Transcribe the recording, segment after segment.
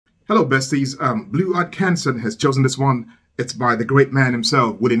Hello, besties. Blue Art Cancer has chosen this one. It's by the great man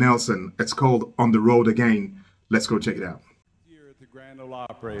himself, Willie Nelson. It's called On the Road Again. Let's go check it out. Here at the Grand Ole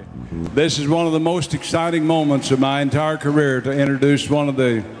Opry. This is one of the most exciting moments of my entire career to introduce one of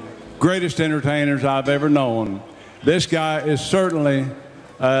the greatest entertainers I've ever known. This guy is certainly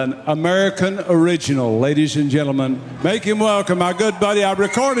an American original, ladies and gentlemen. Make him welcome, my good buddy. I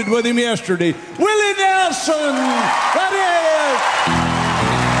recorded with him yesterday, Willie Nelson. That is.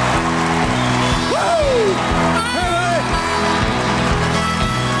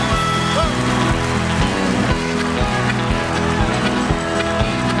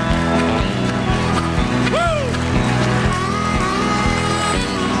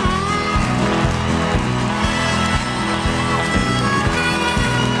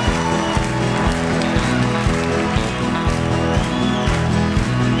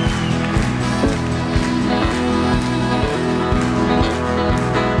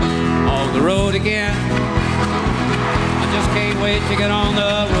 Again, I just can't wait to get on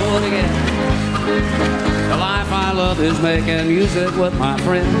the road again. The life I love is making music with my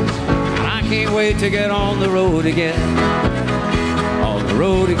friends, and I can't wait to get on the road again. On the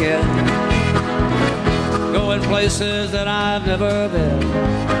road again, going places that I've never been,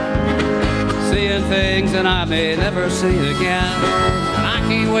 seeing things that I may never see again. And I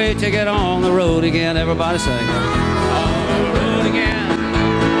can't wait to get on the road again. Everybody sing on the road again.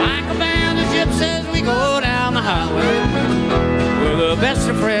 Says we go down the highway, we're the best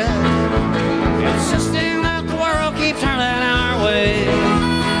of friends, insisting that the world keeps turning our way,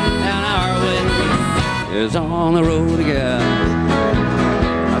 and our way is on the road again.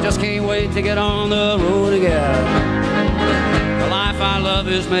 I just can't wait to get on the road again. The life I love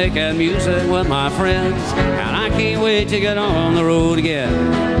is making music with my friends, and I can't wait to get on the road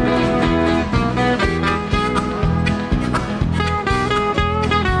again.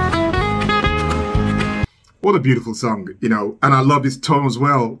 What a beautiful song, you know, and I love his tone as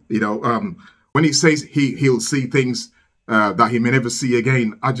well. You know, when he says he'll see things that he may never see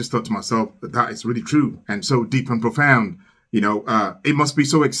again, I just thought to myself that is really true and so deep and profound. You know, it must be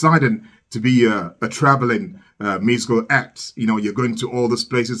so exciting to be a traveling musical act. You know, you're going to all those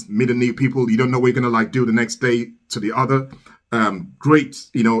places, meeting new people. You don't know what you're going to do the next day to the other. Great,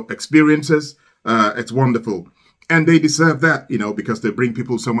 you know, experiences. It's wonderful. And they deserve that, you know, because they bring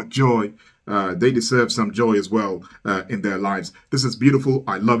people so much joy. They deserve some joy as well in their lives. This is beautiful.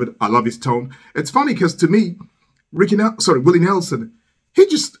 I love it. I love his tone. It's funny because to me, Willie Nelson,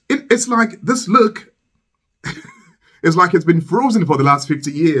 it's like this look, it's like it's been frozen for the last 50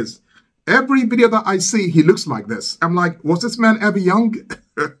 years. Every video that I see, he looks like this. I'm like, was this man ever young?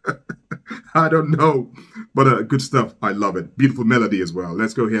 I don't know. But good stuff. I love it. Beautiful melody as well.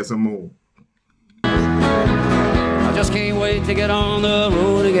 Let's go hear some more. I just can't wait to get on the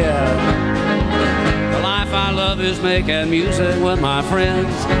road again. The life I love is making music with my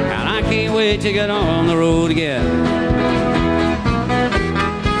friends, and I can't wait to get on the road again.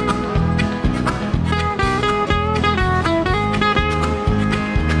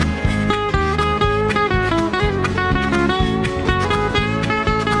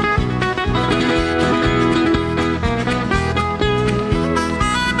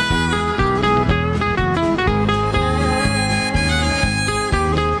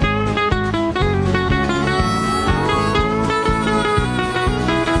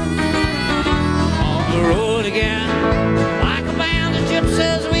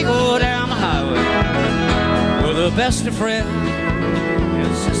 Best of friends,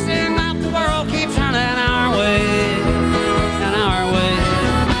 insisting that the world keeps turning our way, and our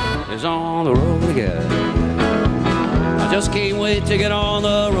way is on the road again. I just can't wait to get on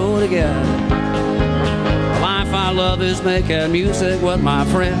the road again. The life I love is making music with my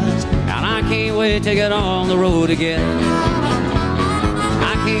friends, and I can't wait to get on the road again.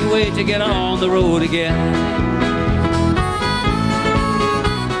 I can't wait to get on the road again.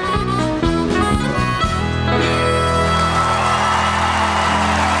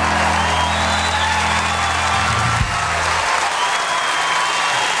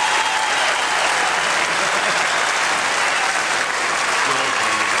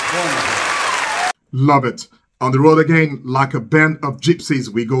 Love it. On the road again, like a band of gypsies,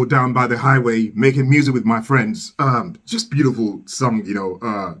 we go down by the highway, making music with my friends. Just beautiful song, you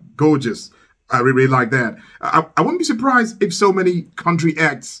know, gorgeous. I really like that. I wouldn't be surprised if so many country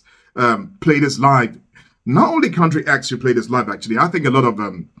acts play this live. Not only country acts should play this live, actually. I think a lot of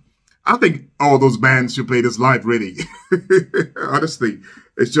I think all those bands should play this live, really. Honestly,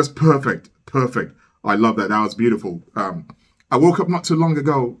 it's just perfect. Perfect. I love that. That was beautiful. I woke up not too long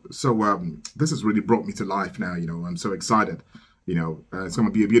ago, so this has really brought me to life now, you know. I'm so excited. You know, it's going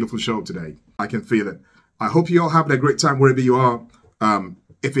to be a beautiful show today. I can feel it. I hope you all have a great time wherever you are.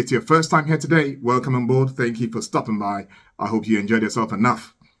 If it's your first time here today, welcome on board. Thank you for stopping by. I hope you enjoyed yourself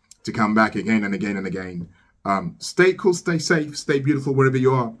enough to come back again and again and again. Stay cool, stay safe, stay beautiful wherever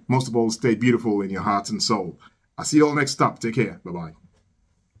you are. Most of all, stay beautiful in your heart and soul. I'll see you all next stop. Take care. Bye-bye.